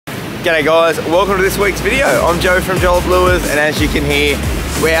G'day guys, welcome to this week's video. I'm Joe from Joel Lures, and as you can hear,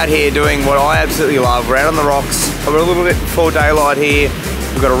 we're out here doing what I absolutely love. We're out on the rocks. We're a little bit before daylight here.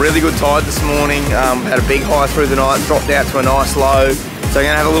 We've got a really good tide this morning. Had a big high through the night, dropped out to a nice low. So I'm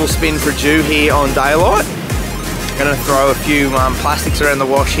gonna have a little spin for Jew here on daylight. I'm gonna throw a few plastics around the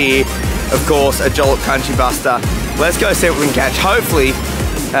wash here. Of course, a Jollop Country Buster. Let's go see what we can catch. Hopefully,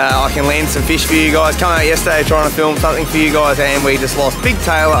 I can land some fish for you guys. Come out yesterday trying to film something for you guys, and we just lost big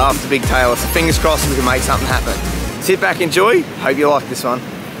tailor after big tailor. So fingers crossed we can make something happen. Sit back, enjoy. Hope you like this one.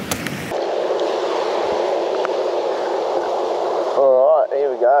 All right,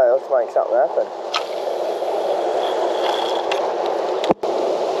 here we go. Let's make something happen.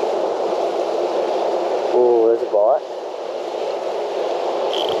 Oh, there's a bite.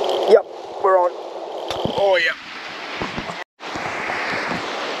 Yep, we're on. Oh, yep.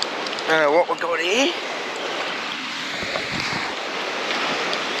 I don't know what we've got here.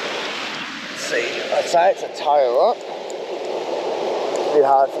 Let's see, I'd say it's a tailor. It's a bit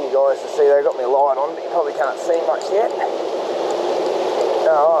hard for you guys to see. They've got me light on, but you probably can't see much yet.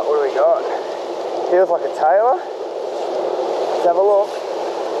 Alright, what do we got? Feels like a tailor. Let's have a look.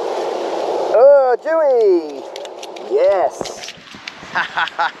 Oh, Jewy! Yes!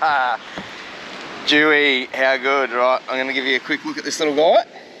 Jewy, how good, right? I'm going to give you a quick look at this little guy.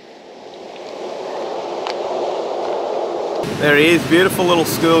 There he is, beautiful little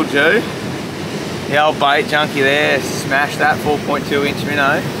school Jew. The old bait junkie there, smashed that 4.2 inch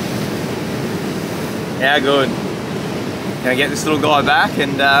minnow. How good. Gonna get this little guy back,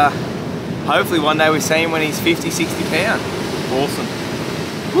 and hopefully one day we see him when he's 50, 60 pounds. Awesome.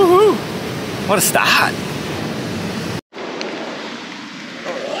 Woohoo! What a start.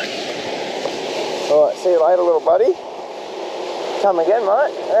 Alright, see you later little buddy. Come again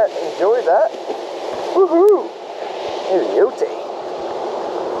mate, yeah, enjoyed that. Woohoo! Beauty.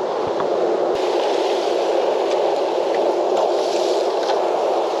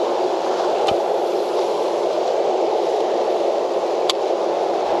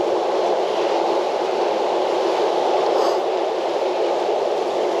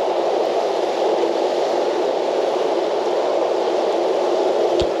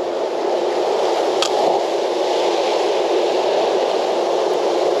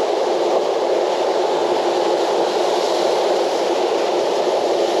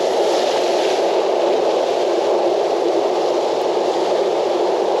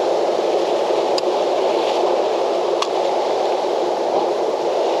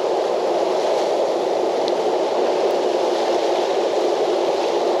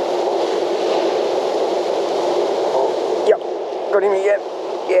 Got him again.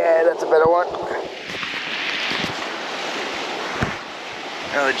 Yeah, that's a better one.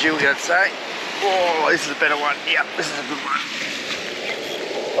 Another Jewy, I'd say. Oh, this is a better one. Yep, this is a good one.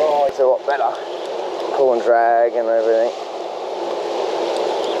 Oh, it's a lot better. Pull and drag and everything.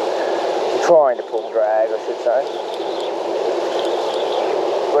 Trying to pull drag, I should say.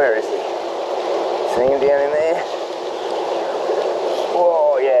 Where is he? See him down in there?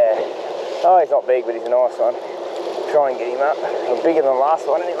 Oh, yeah. Oh, he's not big, but he's a nice one. Try and get him up. Well, bigger than the last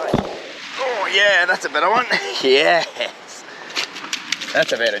one anyway. Oh yeah, that's a better one. Yes.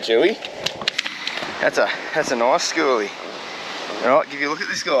 That's a better Jewy. That's a nice schoolie. Alright, give you a look at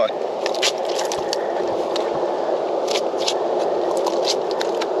this guy.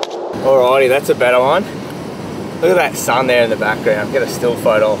 Alrighty, that's a better one. Look at that sun there in the background. Get a still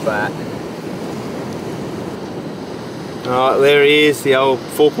photo of that. Alright, there he is, the old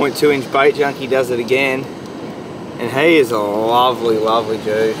 4.2 inch bait junkie does it again. And he is a lovely, lovely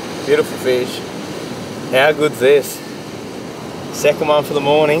Jew. Beautiful fish. How good's this? Second one for the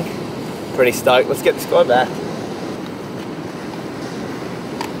morning. Pretty stoked. Let's get this guy back.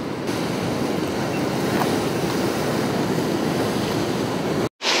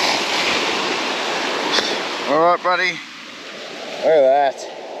 Alright, buddy. Look at that.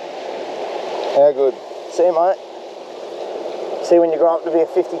 How good. See, mate? See when you grow up to be a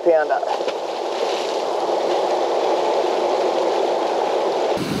 50 pounder.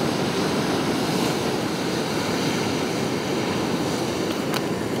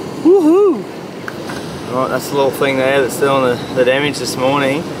 Woohoo! Right, that's the little thing there that's doing the damage this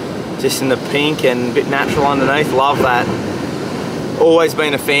morning. Just in the pink and a bit natural underneath. Love that. Always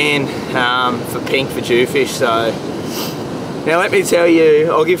been a fan for pink for Jewfish. So now let me tell you,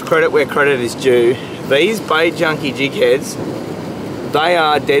 I'll give credit where credit is due. These bait junkie jig heads, they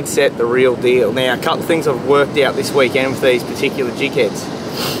are dead set the real deal. Now, a couple of things I've worked out this weekend with these particular jig heads.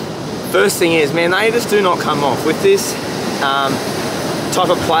 First thing is, man, they just do not come off. With this type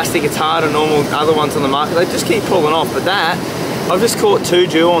of plastic, it's hard on normal other ones on the market. They just keep pulling off, but that, I've just caught 2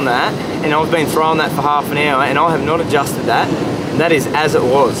 jewel on that, and I've been throwing that for half an hour, and I have not adjusted that. That is as it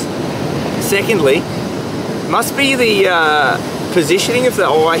was. Secondly, must be the positioning of the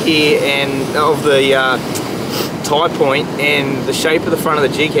eye here and of the tie point and the shape of the front of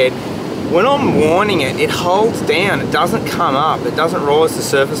the jig head. When I'm winding it, it holds down, it doesn't come up, it doesn't rise to the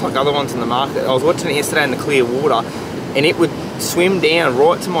surface like other ones in the market. I was watching it yesterday in the clear water, and it would swim down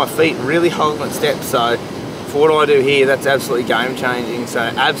right to my feet, really holding its step. So for what I do here, that's absolutely game changing. So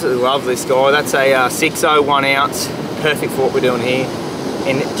absolutely love this guy. That's a 6.0 1 ounce, perfect for what we're doing here.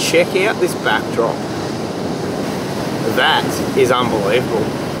 And check out this backdrop. That is unbelievable.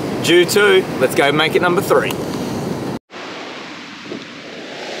 Due 2, let's go make it number 3.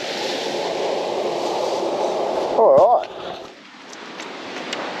 Alright.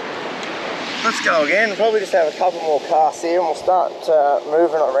 Let's go again. Probably just have a couple more casts here and we'll start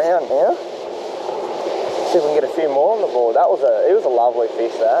moving around now. See if we can get a few more on the board. It was a lovely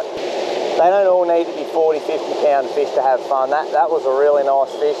fish, that. They don't all need to be 40, 50 pound fish to have fun. That was a really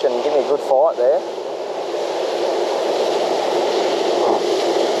nice fish and give me a good fight there.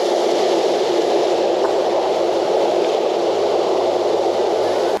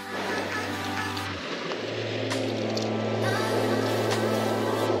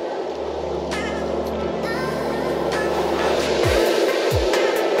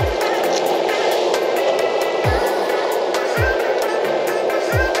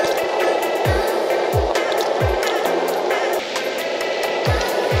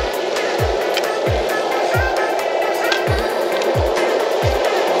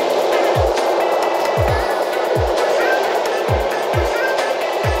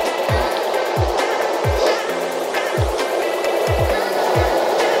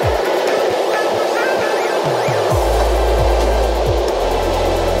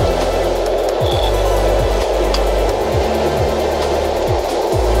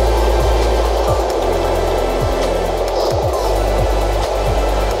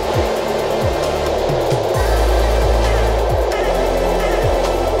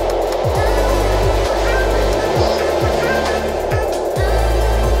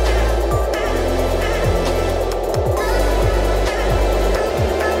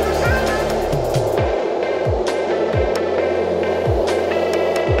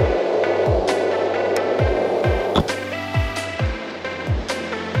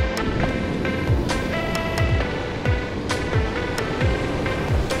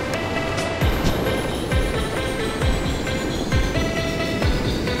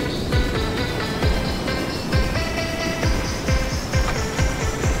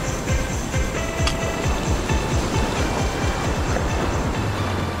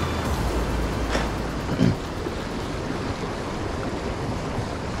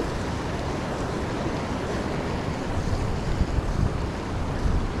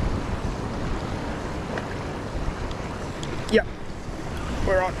 Yep,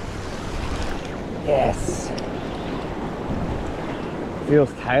 we're on. Yes. Feels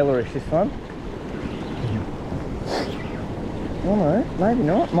tailorish, this one. Oh no, maybe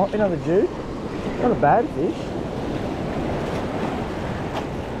not. Might be another Jew. Not a bad fish.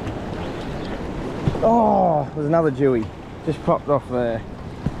 Oh, there's another Jewy. Just popped off there.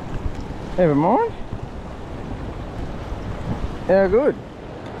 Never mind. How good.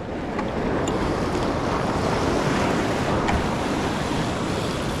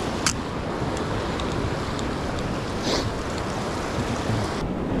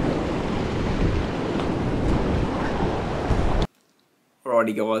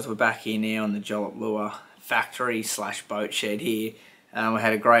 Alrighty guys, we're back here now in the Jollop Lure factory / boat shed here. We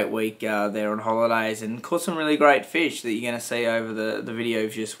had a great week there on holidays and caught some really great fish that you're going to see over the video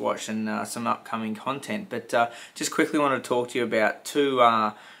you've just watched and some upcoming content. But just quickly want to talk to you about 2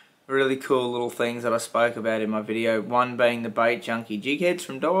 really cool little things that I spoke about in my video. One being the bait junkie jig heads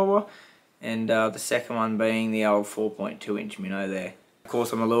from Dawawa, and the second one being the old 4.2 inch minnow there. Of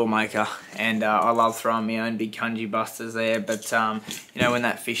course, I'm a lure maker and I love throwing my own big cungy busters there, but you know, when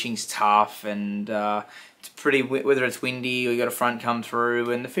that fishing's tough and it's pretty, whether it's windy or you got a front come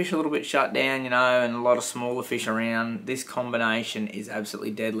through and the fish are a little bit shut down, you know, and a lot of smaller fish around, this combination is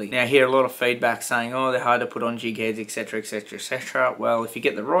absolutely deadly. Now I hear a lot of feedback saying, oh, they're hard to put on jig heads, etc, etc, etc. Well, if you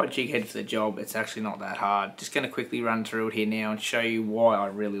get the right jig head for the job, it's actually not that hard. Just going to quickly run through it here now and show you why I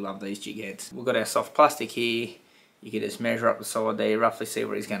really love these jig heads. We've got our soft plastic here. You can just measure up the side there, roughly see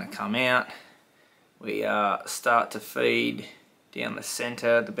where he's going to come out. We start to feed down the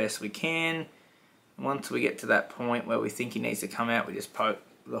centre the best we can. Once we get to that point where we think he needs to come out, we just poke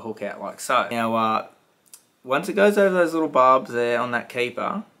the hook out like so. Now, once it goes over those little barbs there on that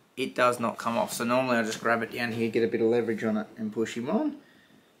keeper, it does not come off. So normally I just grab it down here, get a bit of leverage on it and push him on.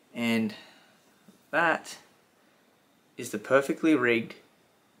 And that is the perfectly rigged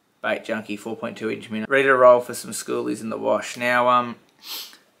Bait Junkie 4.2 inch minnow, ready to roll for some schoolies in the wash. Now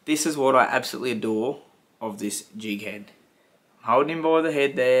this is what I absolutely adore of this jig head. I'm holding him by the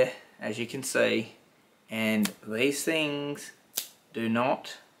head there, as you can see, and these things do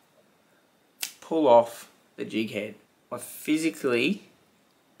not pull off the jig head. I physically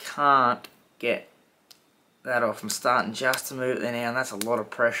can't get that off. I'm starting just to move it there now, and that's a lot of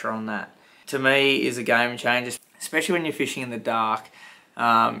pressure on that. To me, is a game changer, especially when you're fishing in the dark.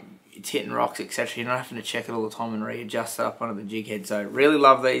 It's hitting rocks, etc. You're not having to check it all the time and readjust it up onto the jig head. So really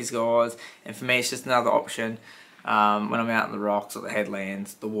love these guys, and for me it's just another option when I'm out in the rocks or the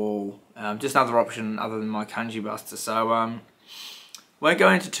headlands, the wall. Just another option other than my Kunji Buster. So won't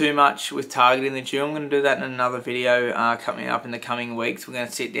go into too much with targeting the Jew. I'm going to do that in another video coming up in the coming weeks. We're going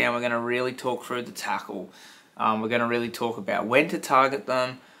to sit down, we're going to really talk through the tackle. We're going to really talk about when to target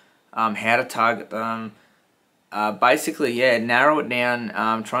them, how to target them. Basically, yeah, narrow it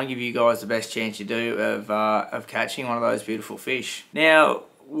down, try and give you guys the best chance you do of catching one of those beautiful fish. Now,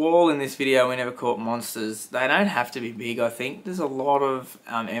 while in this video we never caught monsters, they don't have to be big. I think there's a lot of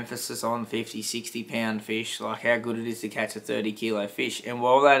emphasis on 50, 60 pound fish, like how good it is to catch a 30 kilo fish. And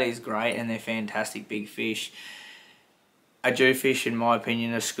while that is great and they're fantastic big fish, a Jewfish, in my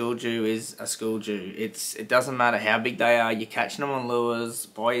opinion, a school Jew is a school Jew. It doesn't matter how big they are, you're catching them on lures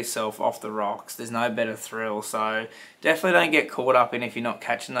by yourself off the rocks. There's no better thrill. So definitely don't get caught up in if you're not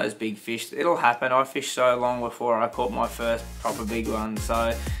catching those big fish. It'll happen. I fished so long before I caught my first proper big one.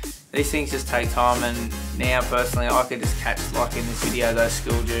 So these things just take time, and now personally I could just catch, like in this video, those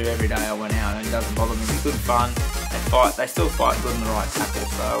school Jew every day I went out, and it doesn't bother me. It's good fun. They still fight good in the right tackle.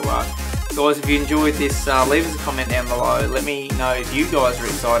 So guys, if you enjoyed this, leave us a comment down below. Let me know if you guys are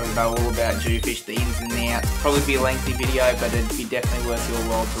excited to know all about Jewfish, the ins and the outs. Probably be a lengthy video, but it'd be definitely worth your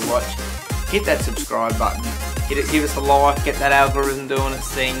while to watch. Hit that subscribe button, give us a like, get that algorithm doing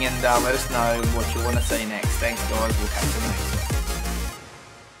its thing, and let us know what you want to see next. Thanks guys, we'll catch you next.